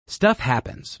Stuff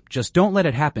happens. Just don't let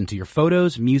it happen to your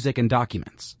photos, music, and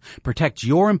documents. Protect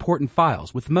your important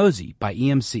files with Mozy by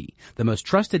EMC, the most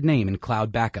trusted name in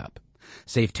cloud backup.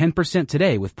 Save 10%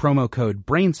 today with promo code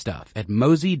BRAINSTUFF at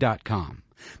mozy.com.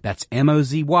 That's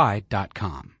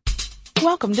MOZY.com.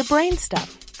 Welcome to Brain Stuff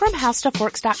from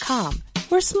HowStuffWorks.com,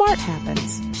 where smart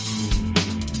happens.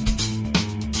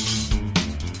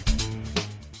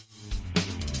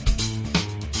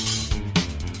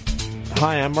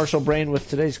 Hi, I'm Marshall Brain with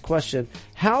today's question.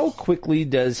 How quickly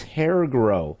does hair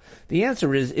grow? The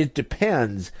answer is it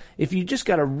depends. If you just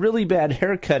got a really bad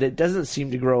haircut, it doesn't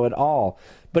seem to grow at all.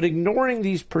 But ignoring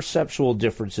these perceptual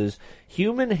differences,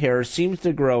 human hair seems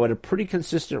to grow at a pretty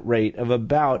consistent rate of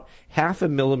about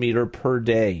 0.5 millimeter per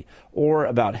day, or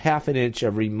about 0.5 inch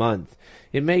every month.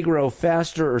 It may grow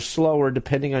faster or slower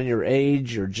depending on your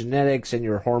age, your genetics, and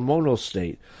your hormonal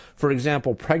state. For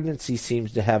example, pregnancy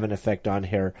seems to have an effect on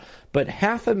hair, but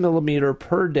 0.5 millimeter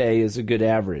per day is a good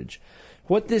average.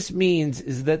 What this means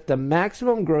is that the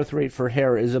maximum growth rate for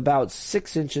hair is about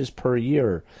 6 inches per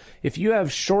year. If you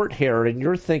have short hair and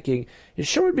you're thinking, it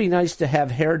sure would be nice to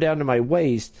have hair down to my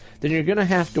waist, then you're going to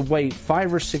have to wait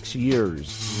 5 or 6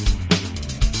 years.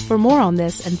 For more on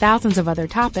this and thousands of other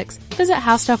topics, visit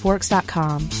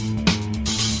HowStuffWorks.com.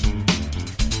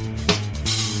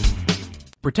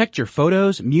 Protect your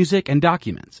photos, music, and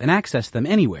documents and access them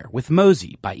anywhere with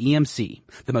Mozy by EMC,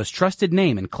 the most trusted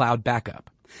name in cloud backup.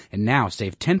 And now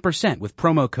save 10% with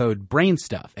promo code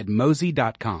BRAINSTUFF at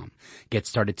mozy.com. Get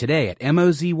started today at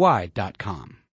mozy.com.